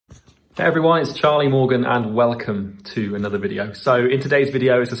Hey everyone, it's Charlie Morgan and welcome to another video. So in today's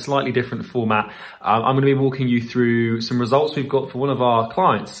video, it's a slightly different format. I'm going to be walking you through some results we've got for one of our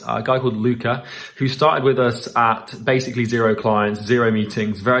clients, a guy called Luca, who started with us at basically zero clients, zero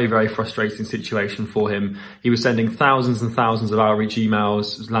meetings, very, very frustrating situation for him. He was sending thousands and thousands of outreach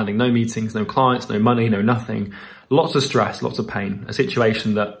emails, was landing no meetings, no clients, no money, no nothing. Lots of stress, lots of pain, a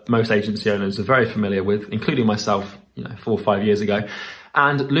situation that most agency owners are very familiar with, including myself, 4 or 5 years ago.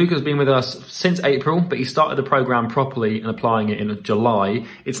 And Luca's been with us since April, but he started the program properly and applying it in July.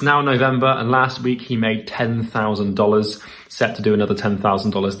 It's now November, and last week he made $10,000, set to do another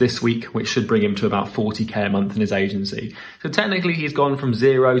 $10,000 this week, which should bring him to about 40K a month in his agency. So technically he's gone from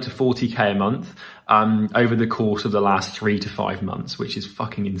 0 to 40K a month over the course of the last 3 to 5 months, which is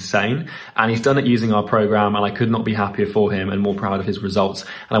fucking insane. And he's done it using our program, and I could not be happier for him and more proud of his results.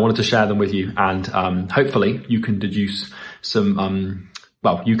 And I wanted to share them with you, and hopefully you can deduce some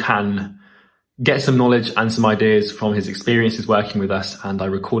you can get some knowledge and some ideas from his experiences working with us. And I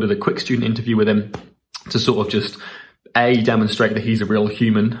recorded a quick student interview with him to sort of just demonstrate that he's a real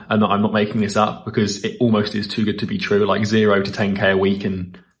human and that I'm not making this up, because it almost is too good to be true. Like 0 to 10K a week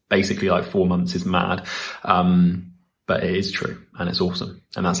in basically like 4 months is mad. But it is true and it's awesome.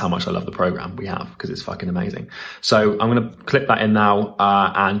 And that's how much I love the program we have, because it's fucking amazing. So I'm going to clip that in now.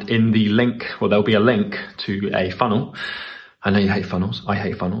 And in the link, there'll be a link to a funnel. I know you hate funnels. I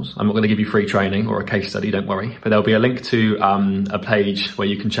hate funnels. I'm not going to give you free training or a case study, don't worry. But there'll be a link to a page where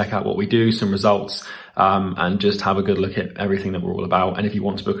you can check out what we do, some results, and just have a good look at everything that we're all about. And if you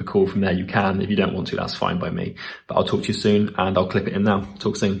want to book a call from there, you can. If you don't want to, that's fine by me. But I'll talk to you soon, and I'll clip it in now.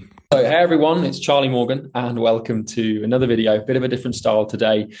 Talk soon. So hey everyone, it's Charlie Morgan and welcome to another video, bit of a different style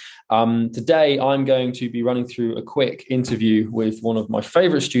today. Today I'm going to be running through a quick interview with one of my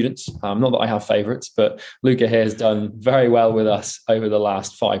favorite students. Not that I have favorites, but Luca here has done very well with us over the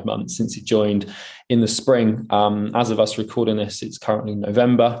last 5 months since he joined in the spring. As of us recording this, it's currently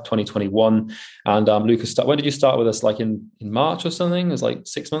November 2021. And Luca, when did you start with us? Like in March or something? It was like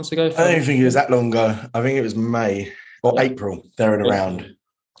 6 months ago? I don't think it was that long ago. I think it was May or April, there and around.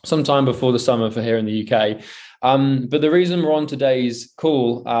 Sometime before the summer for here in the UK. But the reason we're on today's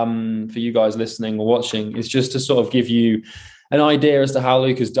call for you guys listening or watching is just to sort of give you an idea as to how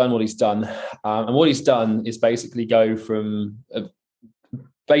Luca's done what he's done. And what he's done is basically go from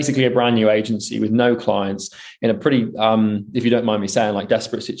basically a brand new agency with no clients in a pretty, if you don't mind me saying, like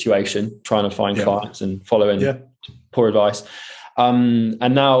desperate situation, trying to find clients and following poor advice. And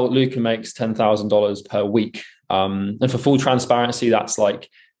now Luca makes $10,000 per week. And for full transparency, that's like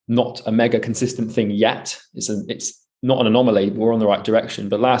not a mega consistent thing yet. It's not an anomaly, but we're on the right direction.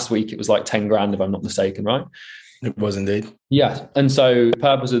 But last week it was like 10 grand, if I'm not mistaken, right? It was indeed. Yeah. And so the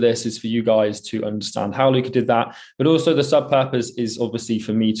purpose of this is for you guys to understand how Luca did that. But also the sub-purpose is obviously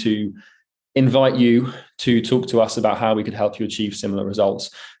for me to invite you to talk to us about how we could help you achieve similar results.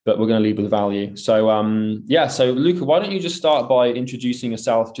 But we're going to lead with value. So so Luca, why don't you just start by introducing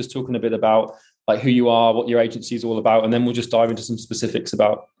yourself, just talking a bit about like who you are, what your agency is all about, and then we'll just dive into some specifics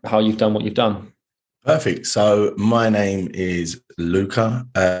about how you've done what you've done. Perfect. So my name is Luca.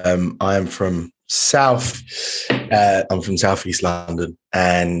 I am from I'm from Southeast London,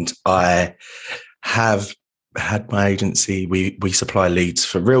 and I have had my agency. We supply leads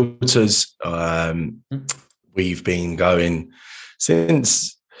for realtors. We've been going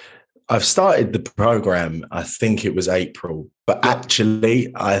since I've started the program. I think it was April, but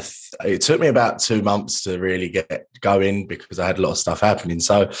actually it took me about 2 months to really get going because I had a lot of stuff happening.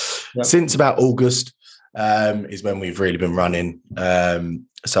 So since about August is when we've really been running.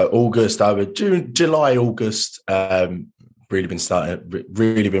 So August, over June, July, August, really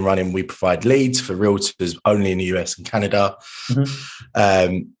been running. We provide leads for realtors only in the US and Canada.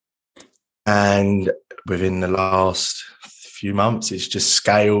 And within the last few months, it's just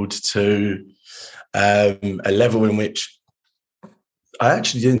scaled to a level in which I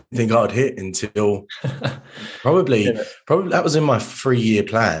actually didn't think I'd hit until probably that was in my 3-year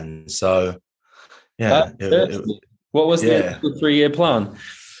plan. So what was the 3-year plan?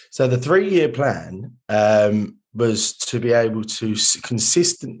 So the 3-year plan was to be able to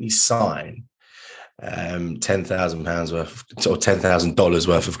consistently sign £10,000 worth or $10,000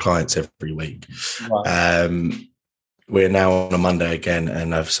 worth of clients every week. Wow. We're now on a Monday again,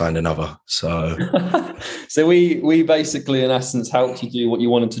 and I've signed another. So, so we basically, in essence, helped you do what you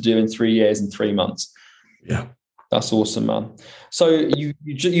wanted to do in 3 years and 3 months. Yeah, that's awesome, man. So you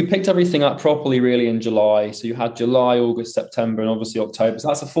picked everything up properly, really, in July. So you had July, August, September, and obviously October. So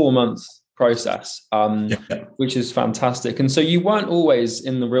that's a 4-month process, which is fantastic. And so you weren't always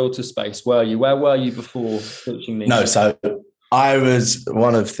in the realtor space, were you? Where were you before switching these? No, so I was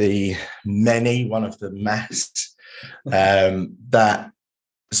one of the mass that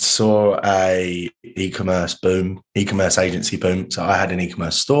saw a e-commerce agency boom. So I had an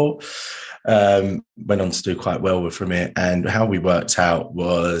e-commerce store, went on to do quite well from it. And how we worked out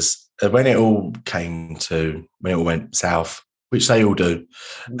was when it all went south, which they all do,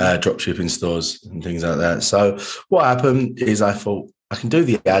 drop shipping stores and things like that. So what happened is I thought, I can do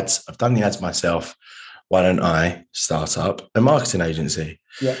the ads. I've done the ads myself. Why don't I start up a marketing agency?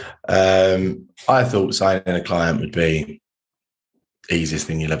 Yeah. I thought signing a client would be the easiest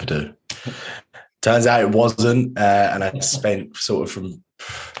thing you'll ever do. Turns out it wasn't. And I spent sort of from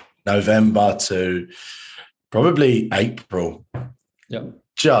November to probably April,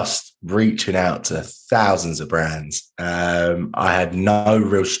 just reaching out to thousands of brands. I had no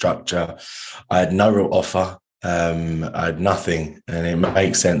real structure. I had no real offer. I had nothing, and it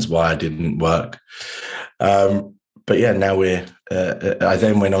makes sense why I didn't work. But yeah, now I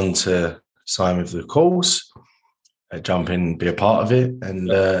then went on to sign with the course, jump in, be a part of it.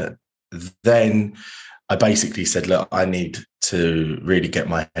 And then I basically said, look, I need to really get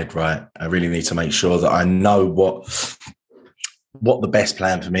my head right. I really need to make sure that I know what the best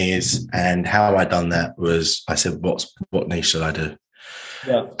plan for me is. And how I done that was I said, what niche should I do?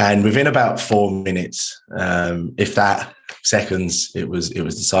 Yeah. And within about 4 minutes, if that seconds, it was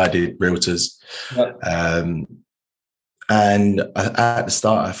decided realtors. Yeah. And at the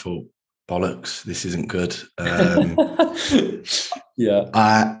start, I thought, bollocks, this isn't good. Yeah.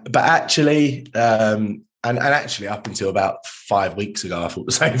 But actually, and actually, up until about 5 weeks ago, I thought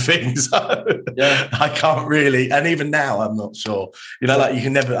the same thing. So yeah. I can't really, and even now, I'm not sure. You know, like you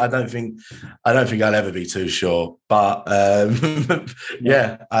can never. I don't think I'll ever be too sure. But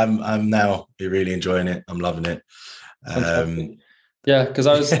yeah, I'm now really enjoying it. I'm loving it. Yeah, because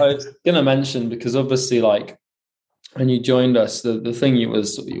I was going to mention, because obviously, like when you joined us, the thing you were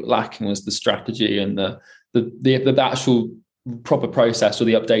lacking was the strategy and the actual proper process, or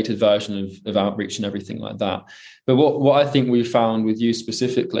the updated version of outreach and everything like that. But what I think we found with you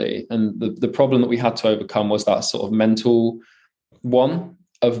specifically, and the problem that we had to overcome, was that sort of mental one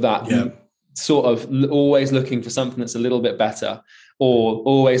of that. Yeah. Sort of always looking for something that's a little bit better, or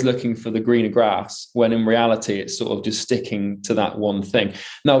always looking for the greener grass, when in reality it's sort of just sticking to that one thing.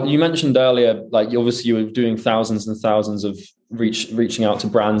 Now, you mentioned earlier, like obviously you were doing thousands and thousands of reaching out to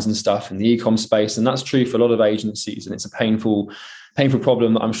brands and stuff in the e-com space, and that's true for a lot of agencies, and it's a painful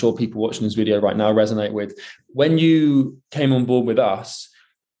problem that I'm sure people watching this video right now resonate with. When you came on board with us,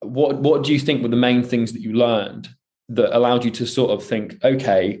 what do you think were the main things that you learned that allowed you to sort of think,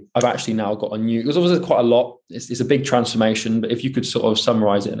 okay, I've actually now got a new, because obviously quite a lot, it's a big transformation, but if you could sort of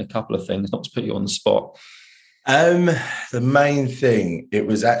summarize it in a couple of things, not to put you on the spot. The main thing, it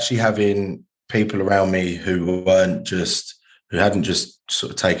was actually having people around me who hadn't just sort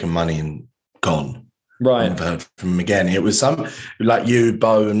of taken money and gone. Right. And heard from them again. It was some like you,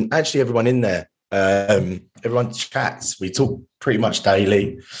 Bo, and actually everyone in there. Everyone chats. We talk pretty much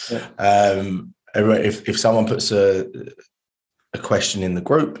daily. Yeah. If someone puts a question in the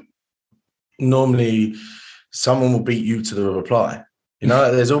group, normally someone will beat you to the reply. You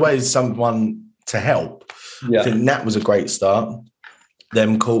know, there's always someone to help. Yeah. I think that was a great start.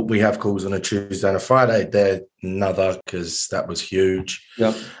 We have calls on a Tuesday and a Friday. They're another, because that was huge.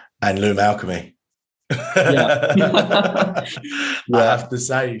 Yeah. And Loom Alchemy. Yeah. I have to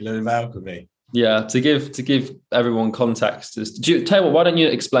say, Loom Alchemy. Yeah, to give everyone context, why don't you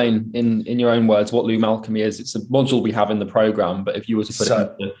explain in your own words what Loom Alchemy is? It's a module we have in the program, but if you were to put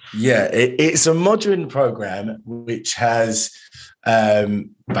it into... Yeah, it's a module in the program which has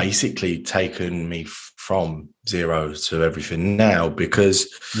basically taken me from zero to everything now, because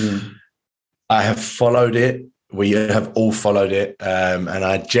I have followed it. We have all followed it, and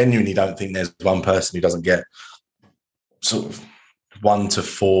I genuinely don't think there's one person who doesn't get sort of 1 to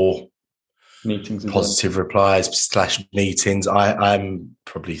 4 meetings, positive replies / meetings. I'm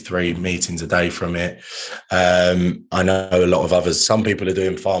probably 3 meetings a day from it. I know a lot of others. Some people are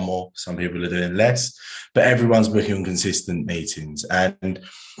doing far more, some people are doing less, but everyone's booking consistent meetings, and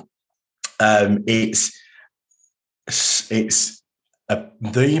it's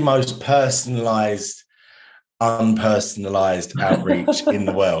the most personalized, unpersonalized outreach in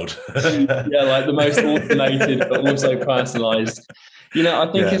the world. Yeah, like the most automated but also personalized. You know,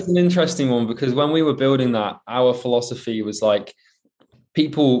 I think it's an interesting one, because when we were building that, our philosophy was like,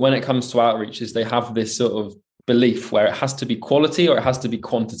 people, when it comes to outreaches, they have this sort of belief where it has to be quality or it has to be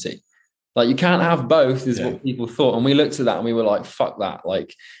quantity. Like you can't have both is what people thought. And we looked at that and we were like, fuck that.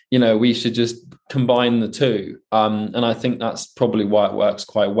 Like, we should just combine the two. And I think that's probably why it works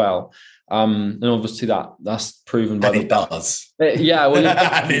quite well. And obviously that's proven by it does. Yeah, well,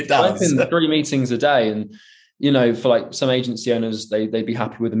 it does. in 3 meetings a day, and for like some agency owners, they'd be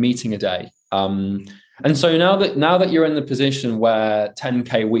happy with a meeting a day. And so now that you're in the position where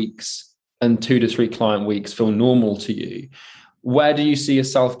 10K weeks and 2 to 3 client weeks feel normal to you, where do you see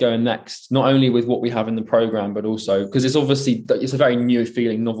yourself going next? Not only with what we have in the program, but also because it's a very new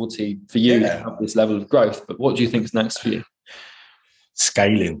feeling, novelty for you to have this level of growth. But what do you think is next for you?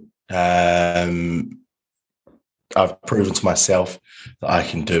 Scaling. I've proven to myself that I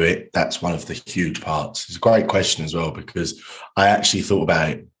can do it. That's one of the huge parts. It's a great question as well, because I actually thought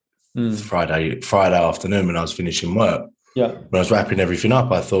about it Friday afternoon when I was finishing work. Yeah. When I was wrapping everything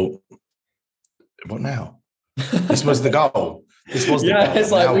up, I thought, what now? This was the goal. This was the goal. It's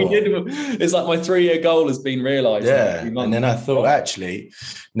like it's like my 3-year goal has been realised. Yeah. And then I thought, actually,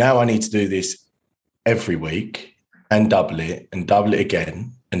 now I need to do this every week and double it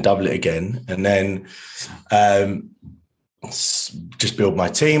again and double it again. And then just build my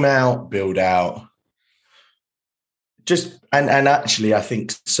team out, and actually I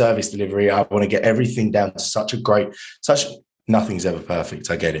think service delivery, I want to get everything down to nothing's ever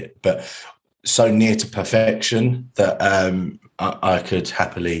perfect, I get it, but so near to perfection that I could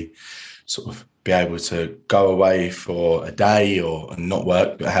happily sort of be able to go away for a day or not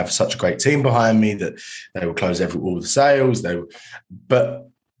work, but have such a great team behind me that they will close all the sales. But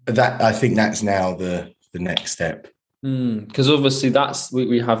that, I think that's now the next step. Because obviously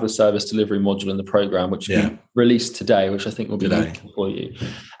we have the service delivery module in the program, which we released today, which I think will be useful for you.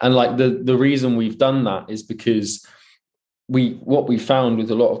 And like the reason we've done that is because what we found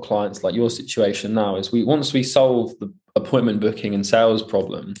with a lot of clients like your situation now is once we solve the appointment booking and sales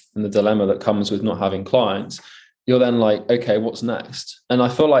problem and the dilemma that comes with not having clients, you're then like, okay, what's next? And I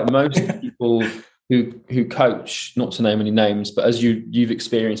feel like most people who coach, not to name any names, but as you've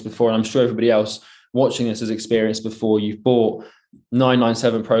experienced before, and I'm sure everybody else watching this has experienced before, you've bought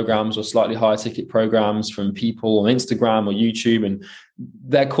 997 programs or slightly higher ticket programs from people on Instagram or YouTube, and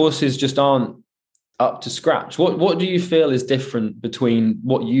their courses just aren't up to scratch. What do you feel is different between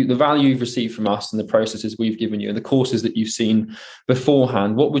the value you've received from us and the processes we've given you and the courses that you've seen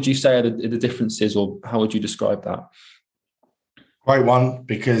beforehand? What would you say are the differences, or how would you describe that? Great one,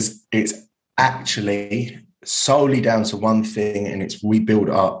 because it's actually solely down to one thing, and we build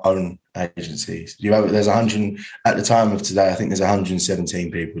our own agencies. There's 100 at the time of today. I think there's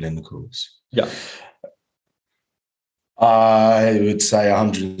 117 people in the course. Yeah. I would say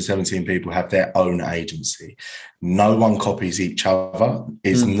 117 people have their own agency. No one copies each other.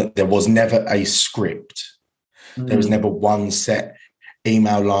 There was never a script. There was never one set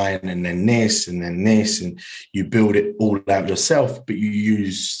email line and then this, and you build it all out yourself, but you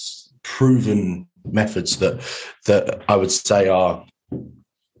use proven methods that I would say are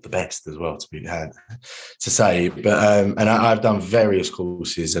the best as well, to say. But and I've done various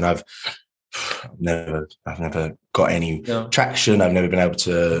courses, and I've never got any traction. I've never been able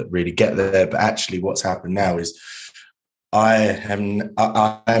to really get there. But actually, what's happened now is I am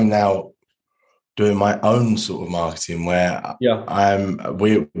now doing my own sort of marketing, where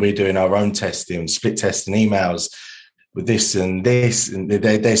we're doing our own testing, split testing emails with this, and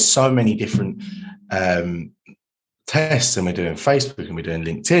there's so many different tests, and we're doing Facebook, and we're doing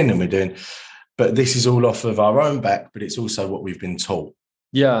LinkedIn, and but this is all off of our own back, but it's also what we've been taught.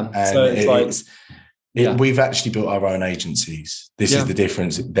 Yeah. And so we've actually built our own agencies. This is the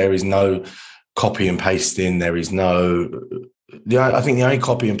difference. There is no copy and pasting. There is no, I think the only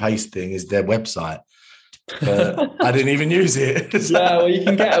copy and paste thing is their website. But I didn't even use it. Yeah, well, you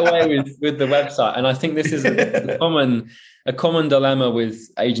can get away with the website. And I think this is a common dilemma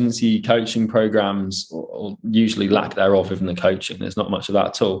with agency coaching programs, or usually lack thereof, even the coaching. There's not much of that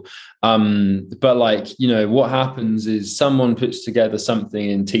at all. But what happens is someone puts together something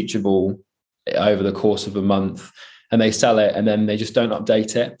in Teachable over the course of a month, and they sell it, and then they just don't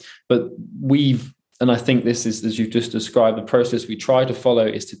update it. But and I think this is, as you've just described, the process we try to follow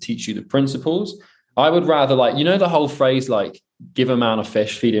is to teach you the principles. I would rather, the whole phrase, give a man a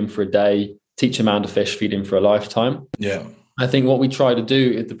fish, feed him for a day, teach a man to fish, feed him for a lifetime. Yeah. I think what we try to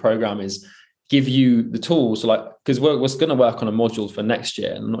do at the program is give you the tools, because we're going to work on a module for next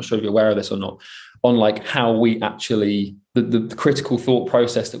year, and I'm not sure if you're aware of this or not, on how we actually, the critical thought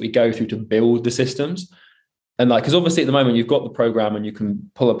process that we go through to build the systems. And because obviously at the moment you've got the program and you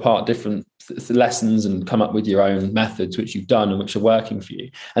can pull apart different lessons and come up with your own methods, which you've done and which are working for you.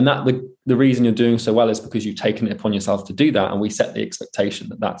 And that the reason you're doing so well is because you've taken it upon yourself to do that. And we set the expectation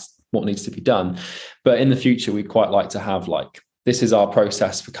that what needs to be done. But in the future, we'd quite like to have like, this is our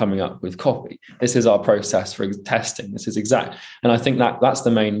process for coming up with copy. This is our process for testing. This is exact. And I think that's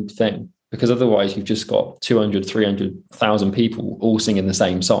the main thing, because otherwise you've just got 200, 300,000 people all singing the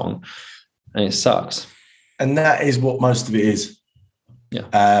same song, and it sucks. And that is what most of it is. Yeah.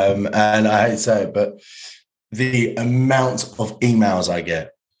 And I hate to say it, but the amount of emails I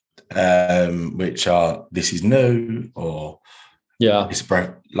get, which are, this is new, or it's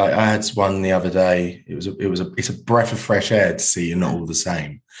breath. Like I had one the other day. It's a breath of fresh air to see you're not all the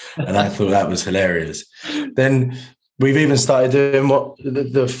same, and I thought that was hilarious. Then we've even started doing what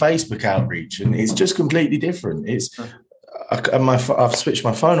the Facebook outreach, and it's just completely different. I've switched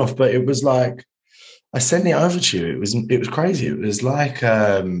my phone off, but it was like I sent it over to you. It was crazy. It was like,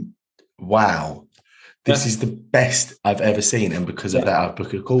 wow. This is the best I've ever seen. And because of that, I've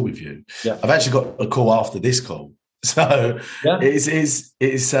booked a call with you. Yeah. I've actually got a call after this call. So it's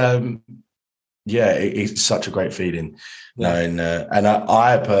such a great feeling. Knowing, and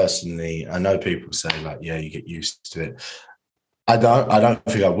I personally, I know people say like, yeah, you get used to it. I don't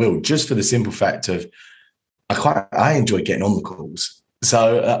think I will, just for the simple fact of I enjoy getting on the calls.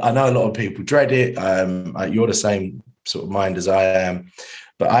 So I know a lot of people dread it. You're the same sort of mind as I am.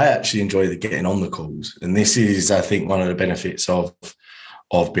 But I actually enjoy the getting on the calls. And this is, I think, one of the benefits of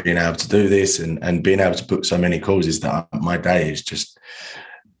being able to do this and being able to book so many calls is that my day is just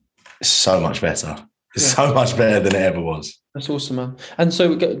so much better. It's so much better than it ever was. That's awesome, man. And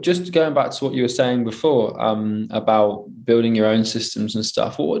so just going back to what you were saying before about building your own systems and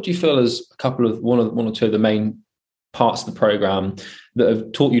stuff, what do you feel is one or two of the main parts of the program that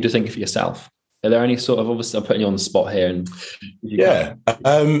have taught you to think for yourself? Are there any sort of, obviously I'm putting you on the spot here.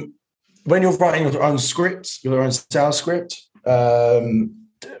 When you're writing your own script, your own sales script,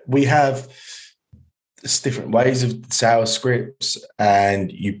 we have different ways of sales scripts,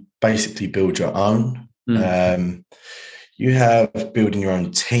 and you basically build your own. You have building your own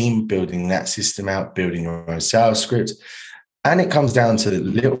team, building that system out, building your own sales script. And it comes down to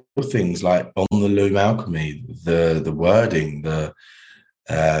little things like on the Loom Alchemy, the wording,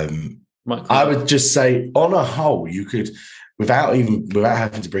 I would just say, on a whole, you could, without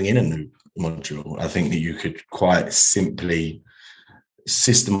having to bring in a new module, I think that you could quite simply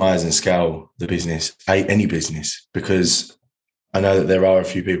systemize and scale the business, any business, because I know that there are a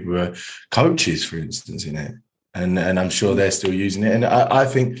few people who are coaches, for instance, in it, and I'm sure they're still using it. And I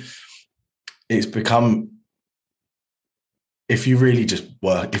think it's become, if you really just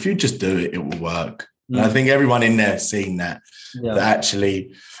work, if you just do it, it will work. And I think everyone in there has seen that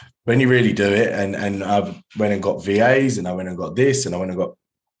actually, when you really do it, and I went and got VAs, and I went and got this, and I went and got,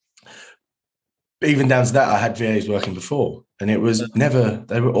 even down to that, I had VAs working before, and it was never,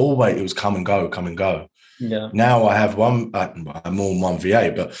 they were always, it was come and go. Yeah. Now I have I'm more than one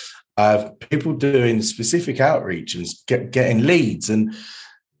VA, but I have people doing specific outreach and getting leads, and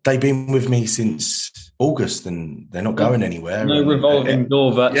they've been with me since August, and they're not going anywhere. No revolving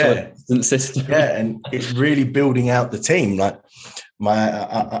door virtual assistant system. Yeah, and it's really building out the team. Like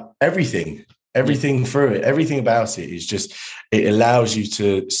my everything through it, everything about it is just, it allows you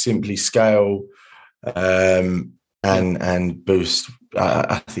to simply scale and boost.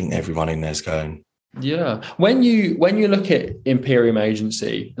 I think everyone in there's going. Yeah. When you look at Imperium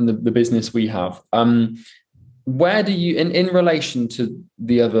Agency and the business we have, where do you, in relation to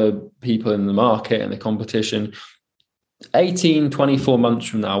the other people in the market and the competition, 18, 24 months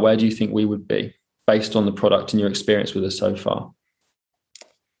from now, where do you think we would be based on the product and your experience with us so far?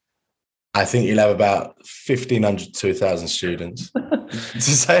 I think you'll have about 1,500 to 2,000 students, to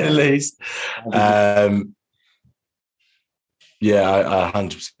say the least. Yeah,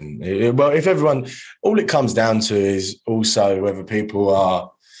 100%. Well, if everyone, all it comes down to is also whether people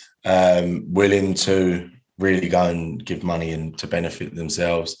are willing to really go and give money and to benefit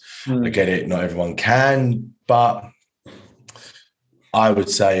themselves. I get it, not everyone can, but I would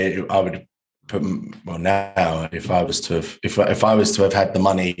say I would put, well, now if I was to have had the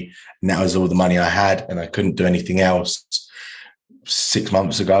money, and that was all the money I had, and I couldn't do anything else 6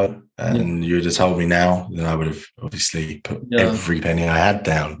 months ago, and you'd have told me now, then I would have obviously put every penny I had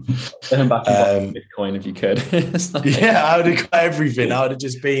down. Turn back and buy Bitcoin if you could. I would have got everything. I would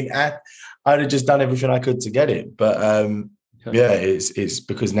have just done everything I could to get it. But it's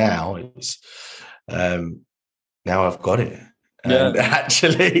because now it's now I've got it, and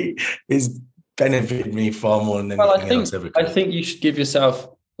actually it's benefited me far more than anything else ever could. I think you should give yourself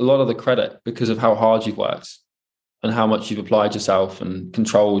a lot of the credit because of how hard you've worked and how much you've applied yourself and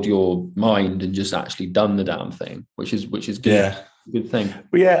controlled your mind and just actually done the damn thing, which is good. Yeah. Good thing.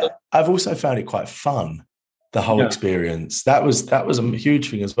 Well, I've also found it quite fun. the whole experience. That was a huge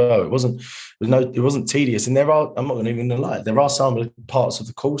thing as well. It wasn't tedious. And I'm not even gonna lie, there are some parts of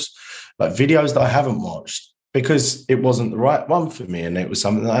the course, like videos that I haven't watched because it wasn't the right one for me, and it was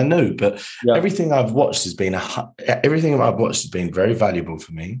something that I knew. But everything I've watched has been very valuable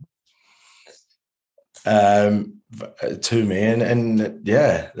for me. To me, and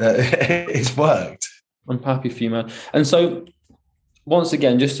yeah, it's worked. I'm happy for you, man. And so, once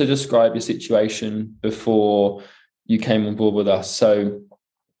again, just to describe your situation before you came on board with us. So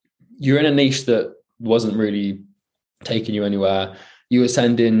you're in a niche that wasn't really taking you anywhere. You were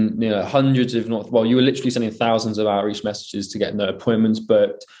sending, hundreds, if not, well, you were literally sending thousands of outreach messages to get no appointments.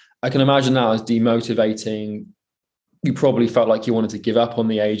 But I can imagine that was demotivating. You probably felt like you wanted to give up on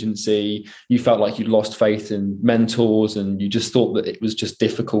the agency. You felt like you'd lost faith in mentors, and you just thought that it was just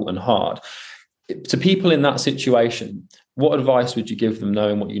difficult and hard. To people in that situation, what advice would you give them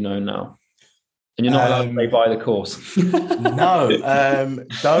knowing what you know now? And you're not allowed to buy the course. No,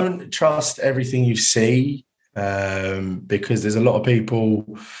 don't trust everything you see, because there's a lot of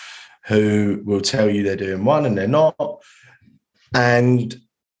people who will tell you they're doing one and they're not. And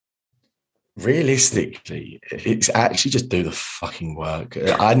realistically, it's actually just do the fucking work.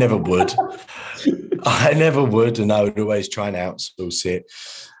 I never would. And I would always try and outsource it.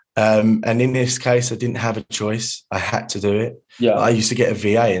 And in this case, I didn't have a choice. I had to do it. Yeah. I used to get a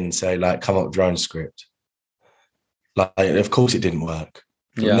VA and say, like, come up with your own script. Like, of course it didn't work.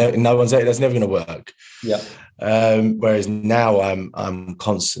 Yeah. No one's that's never going to work. Yeah. Whereas now I'm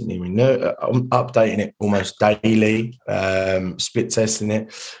constantly I'm updating it almost daily, split testing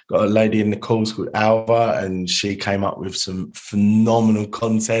it. Got a lady in the course called Alva, and she came up with some phenomenal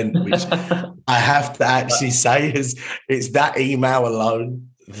content, which I have to actually say it's that email alone.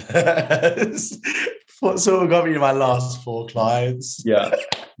 What sort of got me my last 4 clients. Yeah.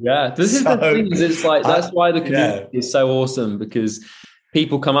 This is the thing. It's like, that's why the community is so awesome, because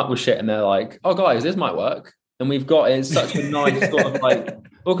people come up with shit and they're like, oh guys, this might work. And we've got it's such a nice sort of like,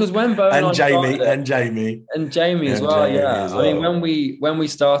 well, because when Bo and Jamie as well. I mean, when we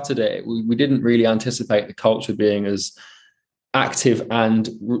started it, we didn't really anticipate the culture being as active and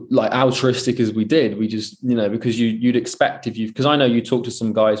like altruistic as we did. We just, because you'd expect because I know you talk to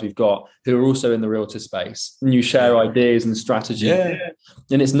some guys we've got who are also in the realtor space, and you share ideas and strategy.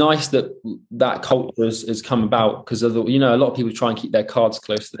 And it's nice that culture has come about, because of a lot of people try and keep their cards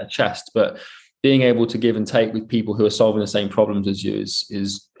close to their chest, but being able to give and take with people who are solving the same problems as you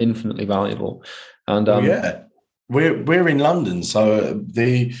is infinitely valuable. And we're in London, so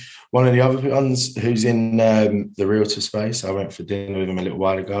one of the other ones who's in the realtor space, I went for dinner with him a little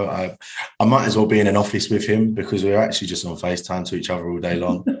while ago. I might as well be in an office with him, because we're actually just on FaceTime to each other all day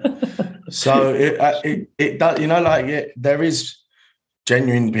long. So it does, there is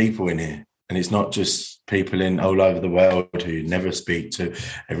genuine people in here, and it's not just people in all over the world who you never speak to.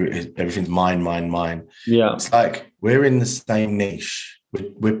 Everything's mine. Yeah, it's like we're in the same niche.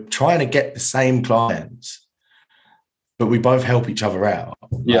 We're trying to get the same clients, but we both help each other out.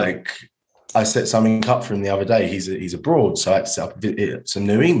 Yeah. Like, I set something up for him the other day. He's abroad, so I had to set up some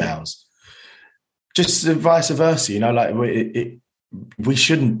new emails. Just vice versa, we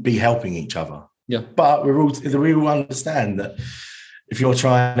shouldn't be helping each other. Yeah, but we all understand that if you're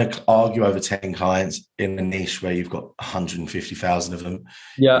trying to argue over 10 clients in a niche where you've got 150,000 of them,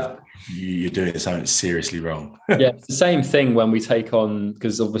 you're doing something seriously wrong. It's the same thing when we take on,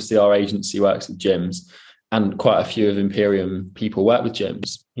 because obviously our agency works with gyms, and quite a few of Imperium people work with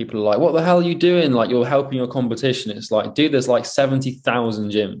gyms. People are like, what the hell are you doing? Like, you're helping your competition. It's like, dude, there's like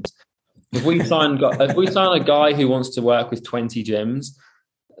 70,000 gyms. If we sign a guy who wants to work with 20 gyms,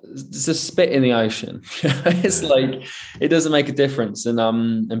 it's a spit in the ocean. It's like, it doesn't make a difference.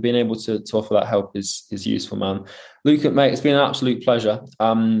 And being able to offer that help is useful, man. Luca, mate, it's been an absolute pleasure.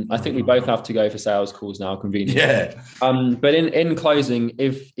 I think we both have to go for sales calls now, conveniently. Yeah. But in closing,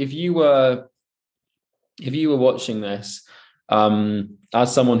 if you were watching this,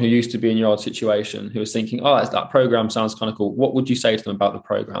 as someone who used to be in your old situation, who was thinking, oh, that program sounds kind of cool, what would you say to them about the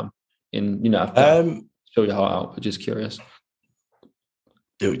program? Fill your heart out, but just curious.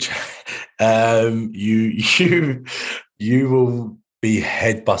 Dude, you will be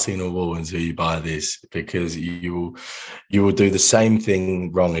headbutting the wall until you buy this, because you will do the same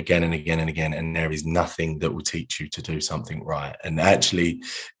thing wrong again and again and again, and there is nothing that will teach you to do something right. And actually,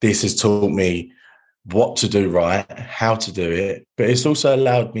 this has taught me what to do right, how to do it, but it's also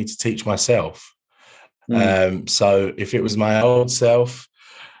allowed me to teach myself. So if it was my old self,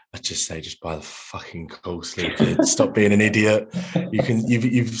 I'd just say, just buy the fucking course, Luca. Stop being an idiot.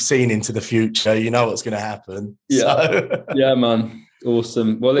 You've seen into the future. You know what's going to happen. Yeah, so. Yeah, man.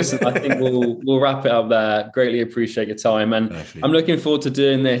 Awesome. Well, listen, I think we'll wrap it up there. Greatly appreciate your time, and I'm looking forward to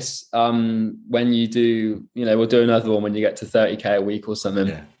doing this. When you do, we'll do another one when you get to 30K a week or something.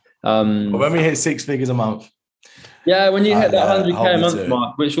 Yeah. When we hit 6 figures a month. Yeah, when you hit that 100K a month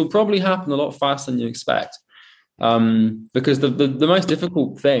mark, which will probably happen a lot faster than you expect. Because the most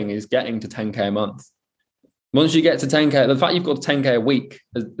difficult thing is getting to 10K a month. Once you get to 10K, the fact you've got 10K a week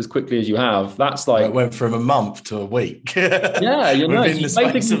as quickly as you have, that's like... It went from a month to a week. Yeah, you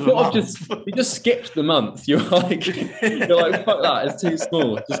just skipped the month. You're like, fuck that, it's too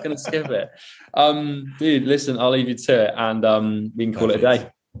small. Just going to skip it. Dude, listen, I'll leave you to it, and we can call it a day.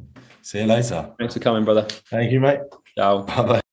 See you later. Thanks for coming, brother. Thank you, mate. Ciao. Bye-bye.